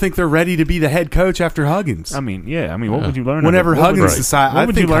just don't think they're ready to be the head coach after Huggins. I mean, yeah. I mean, what would you learn? Whenever Huggins decided, what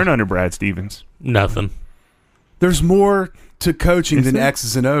would you learn under Brad Stevens? Nothing. There's more to coaching than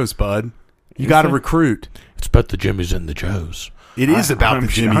X's and O's, bud. You got to recruit. It's about the Jimmies and the Joes. It is about the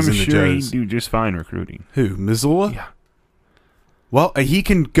Jimmies and the Joes. He do just fine recruiting. Who? Missoula? Yeah. Well, he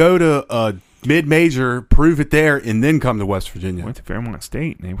can go to a mid-major, prove it there, and then come to West Virginia. Went to Fairmont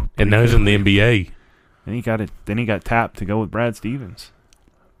State, and now he's in the NBA. Then he got tapped to go with Brad Stevens.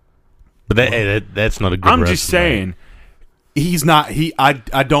 But that's not a good. I'm just saying, he's not.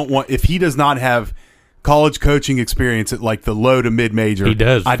 I don't want, if he does not have college coaching experience at like the low to mid major. He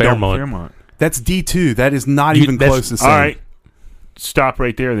does. Fairmont. That's D2. That is not even close to saying. All right, stop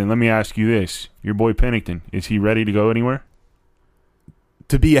right there. Then let me ask you this: your boy Pennington, is he ready to go anywhere?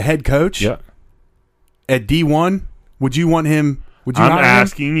 To be a head coach? Yeah. At D1, would you want him? Would you? I'm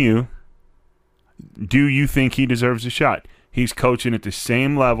asking you. Do you think he deserves a shot? He's coaching at the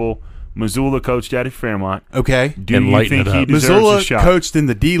same level Missoula coached at Fairmont. Okay. Do you think he deserves Missoula a shot? coached in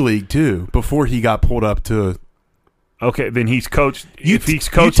the D League too before he got pulled up to. Okay, then he's coached. If he's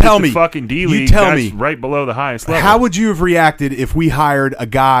coached in the fucking D League, that's right below the highest level. How would you have reacted if we hired a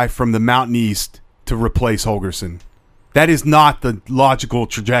guy from the Mountain East to replace Holgerson? That is not the logical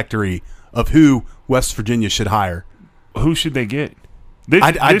trajectory of who West Virginia should hire. Who should they get?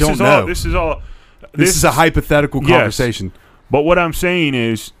 I don't know. This is a hypothetical conversation. Yes, but what I'm saying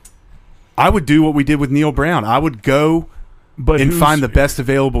is, I would do what we did with Neil Brown. I would go and find the best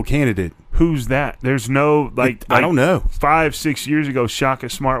available candidate. Who's that? There's no I don't know. 5-6 years ago, Shaka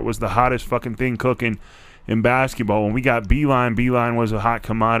Smart was the hottest fucking thing cooking in basketball. When we got Beeline was a hot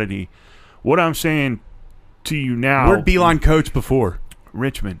commodity. What I'm saying to you now, where'd Beeline coach before?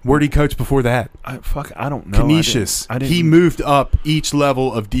 Richmond. Where'd he coach before that? I don't know. Canisius. He moved up each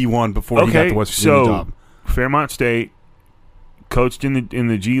level of D1 before he got the West Virginia job. Fairmont State, coached in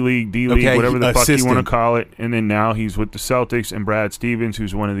the G League, D League, whatever the fuck you want to call it, and then now he's with the Celtics and Brad Stevens,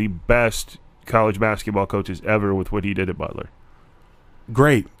 who's one of the best college basketball coaches ever with what he did at Butler.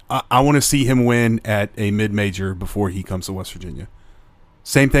 Great. I want to see him win at a mid-major before he comes to West Virginia.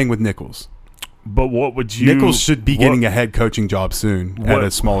 Same thing with Nichols. But what would you... Nichols should be getting a head coaching job soon at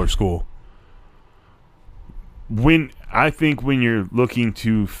a smaller school. I think when you're looking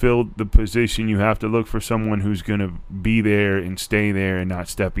to fill the position, you have to look for someone who's going to be there and stay there and not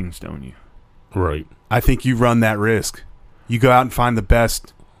stepping stone you. Right. I think you run that risk. You go out and find the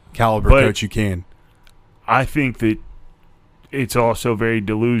best caliber coach you can. I think that it's also very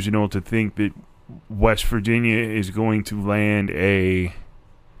delusional to think that West Virginia is going to land a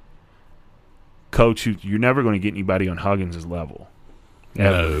coach who you're never going to get anybody on Huggins' level.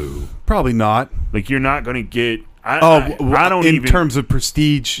 No. Probably not. Like, you're not going to get... I don't in even... terms of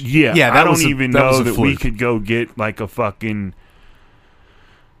prestige... Yeah, I don't even know that we could go get, like, a fucking...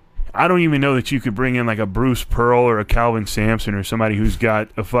 I don't even know that you could bring in, like, a Bruce Pearl or a Calvin Sampson or somebody who's got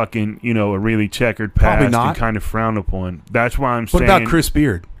a fucking, a really checkered past and kind of frowned upon. That's why I'm saying... What about Chris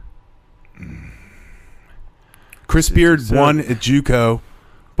Beard? Chris Beard won at JUCO.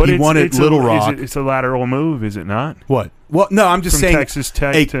 But he won at Little Rock. It's a lateral move, is it not? What? Well, no, I'm just saying Texas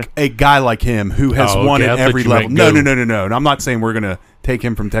Tech a guy like him who has won at every level. No. I'm not saying we're going to take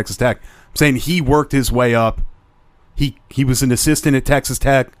him from Texas Tech. I'm saying he worked his way up. He was an assistant at Texas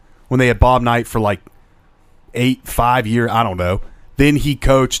Tech when they had Bob Knight for like 5 years. I don't know. Then he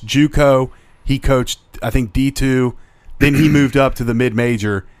coached JUCO. He coached I think D2. Then he moved up to the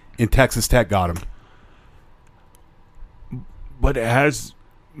mid-major, and Texas Tech got him. But Maz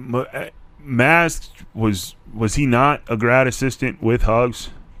was he not a grad assistant with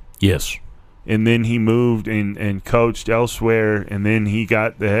Hugs? Yes. And then he moved and coached elsewhere, and then he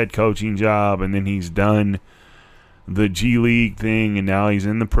got the head coaching job, and then he's done the G League thing, and now he's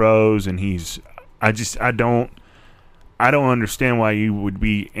in the pros, and I don't understand why you would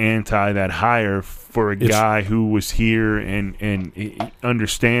be anti that hire for a guy who was here and he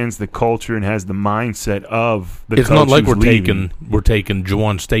understands the culture and has the mindset of the coach. It's not like we're leaving. taking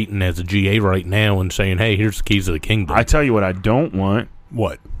Juwan Staten as a GA right now and saying, "Hey, here's the keys of the kingdom." I tell you what, I don't want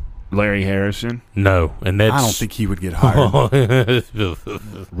What? Larry Harrison. No, and that's I don't think he would get hired.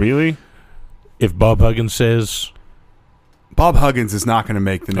 Really? If Bob Huggins says, Bob Huggins is not going to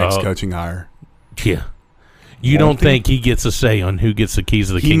make the next coaching hire. yeah, you don't think he gets a say on who gets the keys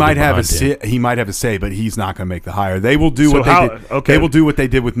of the kingdom? He might have behind him? a say, but he's not going to make the hire. They will do what they did. Okay. They will do what they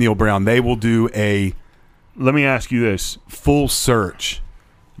did with Neil Brown. They will do a Let me ask you this. full search.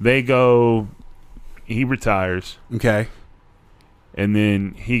 They go, he retires, Okay. and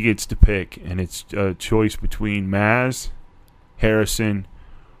then he gets to pick, and it's a choice between Maz, Harrison,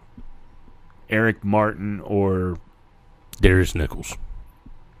 Eric Martin, or Darius Nichols.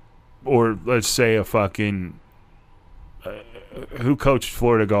 let's say a fucking who coached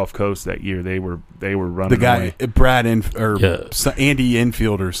Florida Gulf Coast that year? They were running The guy, away. Brad Andy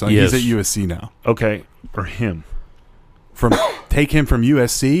Enfield or something. Yes. He's at USC now. Okay, or him. Take him from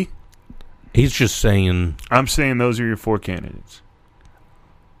USC. He's just saying. I'm saying those are your four candidates.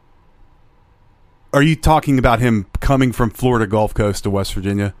 Are you talking about him coming from Florida Gulf Coast to West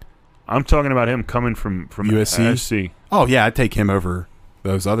Virginia? I'm talking about him coming from USC? SC. Oh yeah, I'd take him over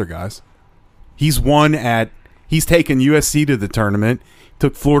those other guys. He's taken USC to the tournament,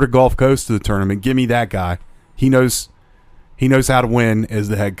 took Florida Gulf Coast to the tournament. Give me that guy. He knows how to win as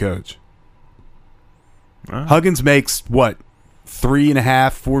the head coach. Huggins makes what,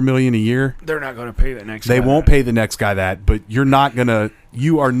 $3.5-4 million a year? They're not going to pay that next guy. They won't pay the next guy that, but you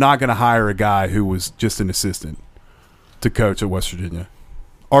are not gonna hire a guy who was just an assistant to coach at West Virginia.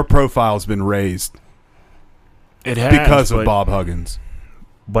 Our profile has been raised because of Bob Huggins.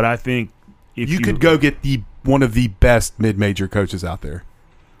 But I think if you could go get one of the best mid-major coaches out there.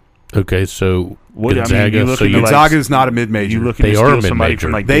 Okay, so Gonzaga. Gonzaga is not a mid-major. They are a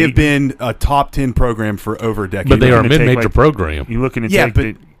mid-major. They have been a top 10 program for over a decade. But they are a mid-major program. You're looking to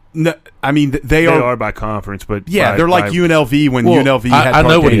take no, I mean they are by conference, but they're like UNLV when UNLV had. I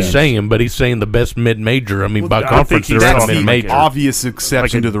know what he's saying, but he's saying the best mid-major. I mean, by conference, they're all mid-major. Like obvious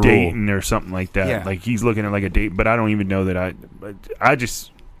exception like to the Dayton rule, or something like that. Yeah. Like he's looking at like a Dayton, but I don't even know that I'd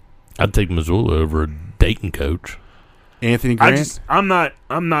take Missoula over a Dayton coach. Anthony Grant. I'm not.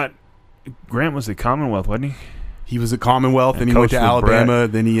 Grant was at Commonwealth, wasn't he? He was at Commonwealth, then he went to Alabama,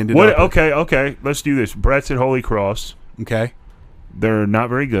 then he ended up. Okay. Let's do this. Brett's at Holy Cross. Okay. They're not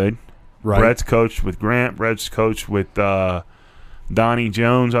very good. Right. Brett's coached with Grant. Brett's coached with Donnie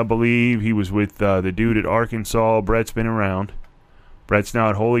Jones, I believe. He was with the dude at Arkansas. Brett's been around. Brett's now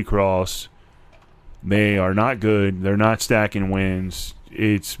at Holy Cross. They are not good. They're not stacking wins.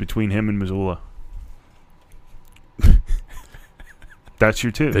 It's between him and Missoula. That's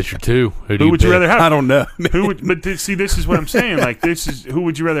your two. That's your two. Who would you rather have? I don't know. See, this is what I'm saying. Like, who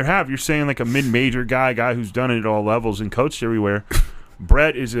would you rather have? You're saying like a mid-major guy who's done it at all levels and coached everywhere.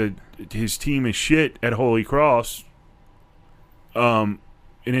 Brett his team is shit at Holy Cross. And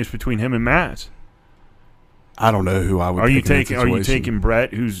it's between him and Matt. I don't know who I would. Are you taking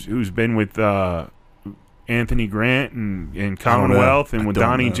Brett, who's been with Anthony Grant and Commonwealth and with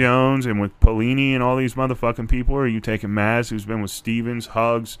Donnie Jones and with Pelini and all these motherfucking people? Or are you taking Maz, who's been with Stevens,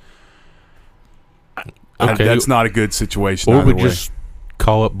 Hugs? Okay, that's not a good situation. Or we just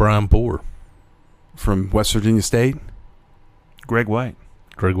call up Brian Poor from West Virginia State. Greg White.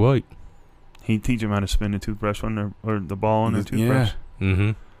 He'd teach him how to spin the toothbrush or the ball on the toothbrush. Yeah.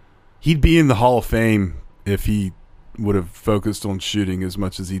 Mm-hmm. He'd be in the Hall of Fame if he would have focused on shooting as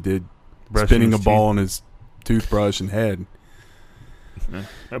much as he did spinning a ball on his toothbrush and head.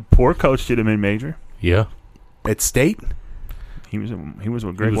 Poor coach did him in major. Yeah. At State? He was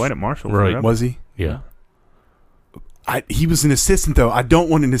with Greg White at Marshall. Right. Forever. Was he? Yeah. He was an assistant, though. I don't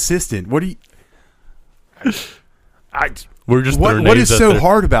want an assistant. What do you... We're just what is so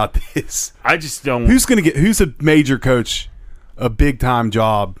hard about this? I just don't... Who's a major coach, a big-time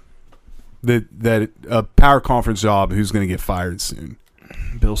job, that a power conference job, who's going to get fired soon?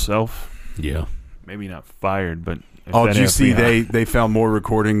 Bill Self. Yeah. Maybe not fired, but... did you see they found more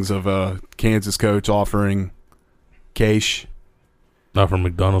recordings of a Kansas coach offering cash? Not for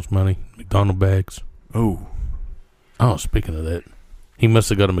McDonald's money, McDonald bags. Oh, speaking of that, he must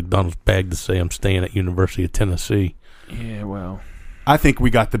have got a McDonald's bag to say, I'm staying at University of Tennessee. Yeah, well. I think we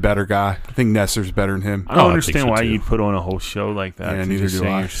got the better guy. I think Nesser's better than him. I don't understand why you'd put on a whole show like that. Yeah, neither do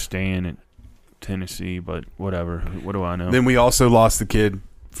I. You're staying at Tennessee, but whatever. What do I know? Then we also lost the kid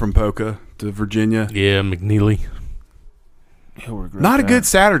from Poca to Virginia. Yeah, McNeely. He'll regret Not that. a good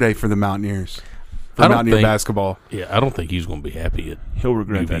Saturday for the Mountaineers. For Mountaineer basketball. Yeah, I don't think he's going to be happy at He'll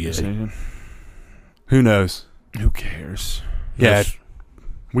regret UVA. that decision. Who knows? Who cares? Yeah,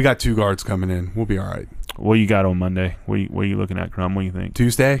 we got 2 guards coming in. We'll be all right. What you got on Monday? What are you looking at, Crum? What do you think?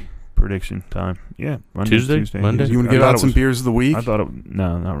 Tuesday? Prediction time. Yeah. Tuesday? Monday? You want to give out some beers of the week? I thought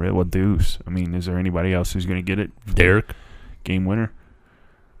no, not really. Well, Deuce. I mean, is there anybody else who's going to get it? Derek? Game winner?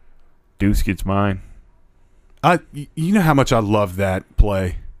 Deuce gets mine. You know how much I love that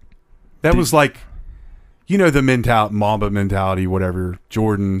play. That was like, the Mamba mentality, whatever.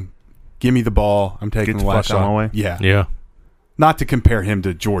 Jordan, give me the ball. I'm taking the last shot. Away. Yeah. Not to compare him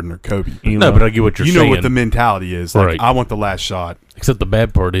to Jordan or Kobe. No, but I get what you're saying. You know what the mentality is. Like, right. I want the last shot. Except the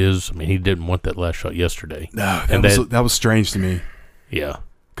bad part is, he didn't want that last shot yesterday. No, that was strange to me. Yeah.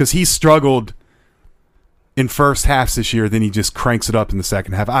 Because he struggled in first halves this year, then he just cranks it up in the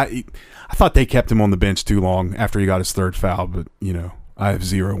second half. I thought they kept him on the bench too long after he got his 3rd foul, but, I have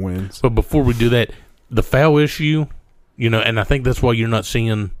 0 wins. But before we do that, the foul issue, and I think that's why you're not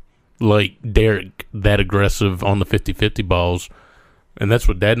seeing like Derek that aggressive on the 50-50 balls, and that's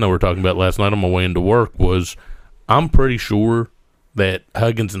what Dad and I were talking about last night on my way into work. Was I'm pretty sure that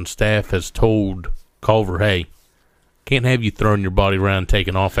Huggins and staff has told Culver, hey, can't have you throwing your body around and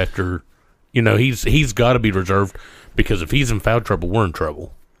taking off after, he's got to be reserved, because if he's in foul trouble, we're in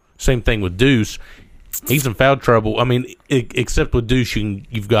trouble. Same thing with Deuce. He's in foul trouble. Except with Deuce,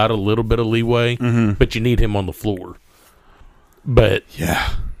 you've got a little bit of leeway, but you need him on the floor. But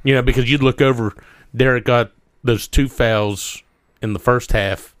yeah. Because you'd look over, Derek got those 2 fouls in the first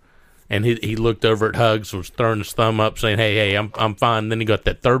half, and he looked over at Huggs, was throwing his thumb up, saying, hey, I'm fine. Then he got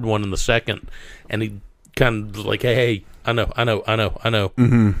that 3rd one in the second, and he kind of was like, hey, I know.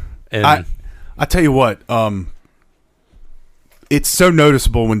 Mm-hmm. And I tell you what, it's so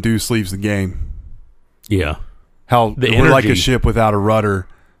noticeable when Deuce leaves the game. Yeah. How we're like a ship without a rudder.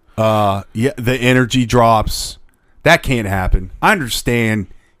 The energy drops. That can't happen. I understand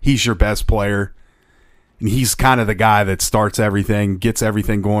he's your best player, and he's kind of the guy that starts everything, gets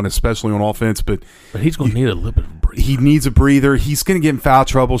everything going, especially on offense. But he's going to need a little bit of a breather. He needs a breather. He's going to get in foul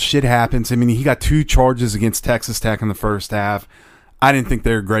trouble. Shit happens. He got 2 charges against Texas Tech in the first half. I didn't think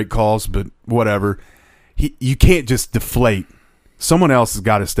they were great calls, but whatever. You can't just deflate. Someone else has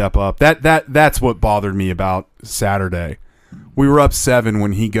got to step up. That's what bothered me about Saturday. We were up 7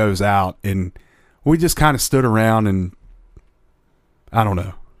 when he goes out, and we just kind of stood around, and I don't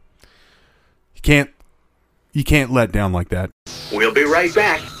know. You can't let down like that. We'll be right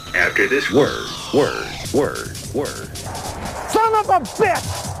back after this word. Son of a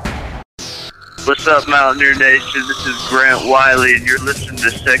bitch! What's up, Mountaineer Nation? This is Grant Wiley, and you're listening to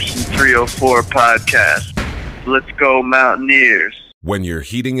Section 304 Podcast. Let's go, Mountaineers. When your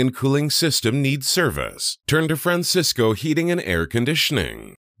heating and cooling system needs service, turn to Francisco Heating and Air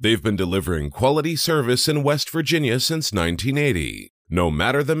Conditioning. They've been delivering quality service in West Virginia since 1980. No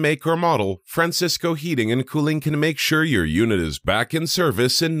matter the make or model, Francisco Heating and Cooling can make sure your unit is back in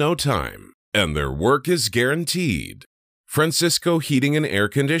service in no time. And their work is guaranteed. Francisco Heating and Air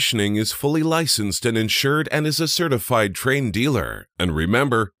Conditioning is fully licensed and insured and is a certified Trane dealer. And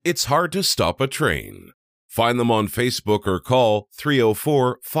remember, it's hard to stop a Trane. Find them on Facebook or call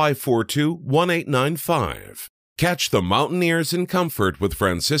 304-542-1895. Catch the Mountaineers in comfort with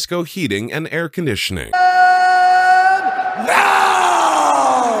Francisco Heating and Air Conditioning. Now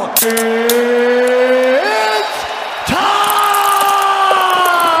it's time!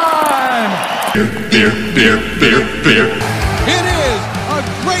 Beer. It is a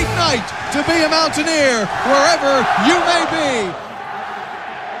great night to be a Mountaineer wherever you may be.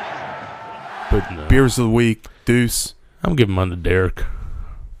 But beers of the week, Deuce. I'm giving mine to Derek.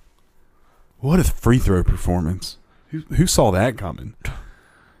 What a free throw performance. Who saw that coming?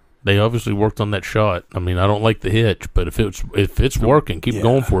 They obviously worked on that shot. I don't like the hitch, but if it's working, keep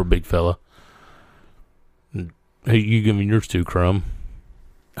going for it, big fella. Hey, you giving yours to, Crum?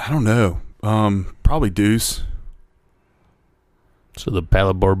 I don't know. Probably Deuce. So the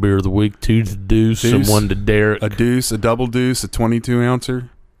Pallet Bar beer of the week, 2 to Deuce and 1 to Derek. A Deuce, a double Deuce, a 22-ouncer.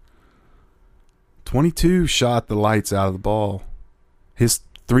 22 shot the lights out of the ball. His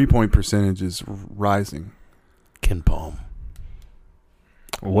 3-point percentage is rising. Ken Palm.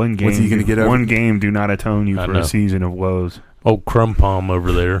 One game. What's he gonna get over? One game do not atone you for a season of woes. Oh, Crumb Palm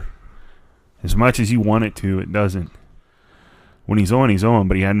over there. As much as you want it to, it doesn't. When he's on,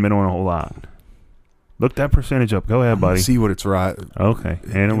 but he hadn't been on a whole lot. Look that percentage up. Go ahead, buddy. See what it's right. Okay.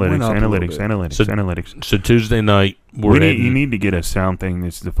 Analytics. So Tuesday night, you need to get a sound thing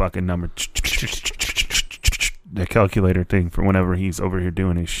that's the fucking number. The calculator thing for whenever he's over here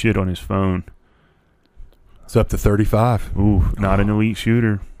doing his shit on his phone. It's up to 35. Ooh, not an elite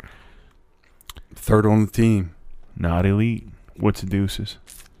shooter. Third on the team. Not elite. What's the Deuces?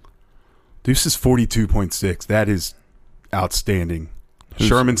 Deuces 42.6. That is outstanding.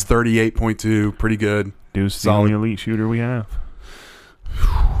 Sherman's 38.2. Pretty good. Deuce is the only elite shooter we have.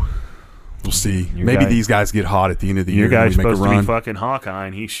 We'll see. Maybe these guys get hot at the end of the year. Your guy's supposed to be fucking Hawkeye,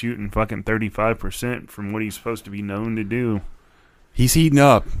 and he's shooting fucking 35% from what he's supposed to be known to do. He's heating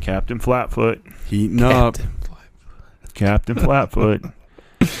up. Captain Flatfoot. Heating up. Captain Flatfoot.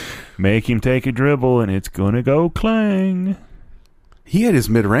 Make him take a dribble, and it's going to go clang. He had his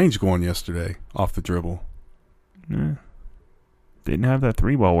mid-range going yesterday off the dribble. Yeah. Didn't have that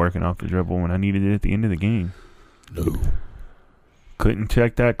 3-ball working off the dribble when I needed it at the end of the game. No. Couldn't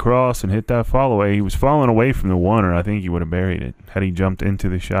check that cross and hit that fall away. He was falling away from the one, or I think he would have buried it had he jumped into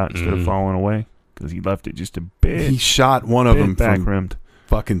the shot instead of falling away because he left it just a bit. He shot one of them back from rimmed.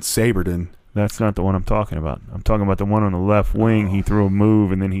 Fucking Saberton. That's not the one I'm talking about. I'm talking about the one on the left wing. He threw a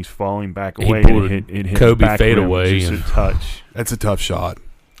move, and then he's falling back away. He pulled it hit Kobe back fade rim, away. Just a touch. That's a tough shot.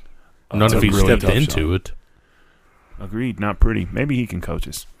 Not if he stepped into it. Agreed. Not pretty. Maybe he can coach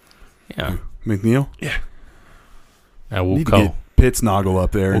us. Yeah. McNeil? Yeah. Now we'll Need to get Pittsnoggle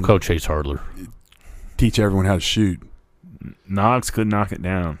up there. We'll call Chase Hardler. Teach everyone how to shoot. Noggs could knock it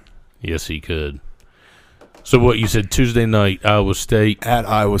down. Yes, he could. So what you said Tuesday night, Iowa State. At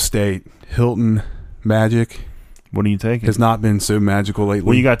Iowa State. Hilton Magic. What are you taking? Has not been so magical lately.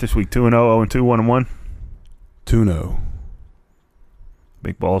 What you got this week? 2-0, 0-2, 1-1? 2-0.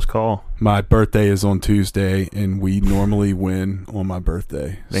 Big balls call. My birthday is on Tuesday, and we normally win on my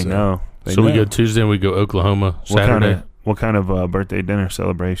birthday. They know. So we go Tuesday and we go Oklahoma Saturday. What kind of birthday dinner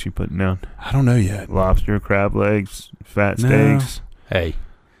celebration you putting down? I don't know yet. Lobster, crab legs, fat steaks. Hey,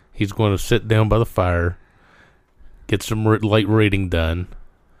 he's going to sit down by the fire, get some light reading done,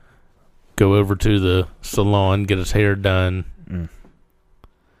 go over to the salon, get his hair done,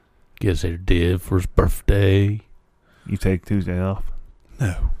 get his hair did for his birthday. You take Tuesday off?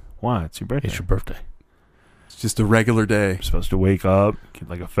 No. Why? It's your birthday. It's your birthday. It's just a regular day. You're supposed to wake up, get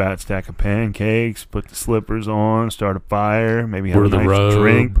like a fat stack of pancakes, put the slippers on, start a fire, maybe have a nice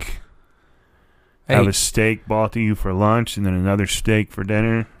drink. Hey. Have a steak bought to you for lunch and then another steak for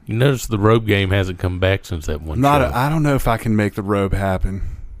dinner. You notice the robe game hasn't come back since that one show. I don't know if I can make the robe happen.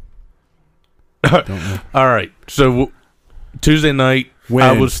 Don't know. All right. So Tuesday night,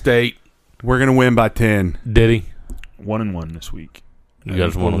 Iowa State. We're going to win by 10. Did he? 1-1 this week. You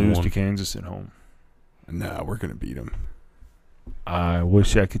guys will lose 1-1 to Kansas at home. No, we're going to beat them. I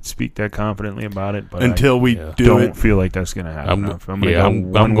wish I could speak that confidently about it, but until we don't feel like that's going to happen. I'm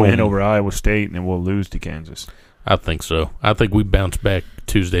going to win over Iowa State, and then we'll lose to Kansas. I think so. I think we bounce back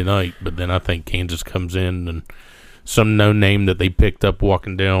Tuesday night, but then I think Kansas comes in and some no-name that they picked up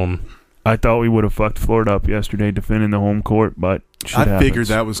walking down. I thought we would have fucked Florida up yesterday defending the home court, but I figured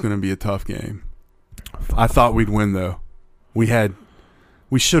that was going to be a tough game. I thought we'd win, though.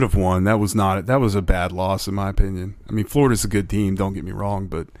 We should have won. That was a bad loss, in my opinion. I mean, Florida's a good team, don't get me wrong,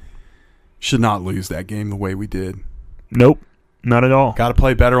 but should not lose that game the way we did. Nope, not at all. Got to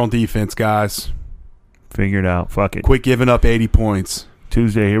play better on defense, guys. Figure it out. Fuck it. Quit giving up 80 points.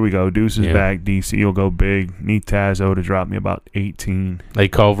 Tuesday, here we go. Deuce is back. DC will go big. Need Tazo to drop me about 18. Hey,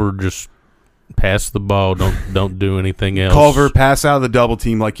 Culver, just pass the ball. Don't do anything else. Culver, pass out of the double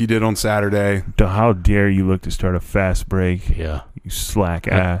team like you did on Saturday. How dare you look to start a fast break? Yeah. You slack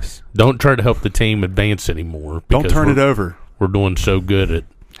ass. Don't try to help the team advance anymore. Don't turn it over. We're doing so good at.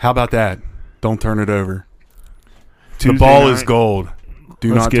 How about that? Don't turn it over. The ball is gold.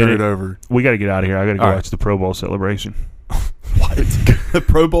 Do not turn it over. We got to get out of here. I got to go watch the Pro Bowl celebration. What? The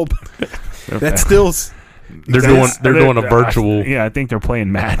Pro Bowl? That's still. They're doing a virtual. I think they're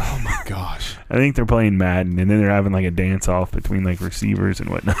playing Madden. Oh my gosh! I think they're playing Madden, and then they're having like a dance off between like receivers and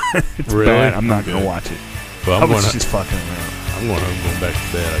whatnot. It's really bad. I'm not gonna watch it. Well, I was just fucking around. I'm going back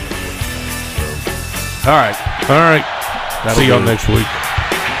to bed. All right. See y'all next week.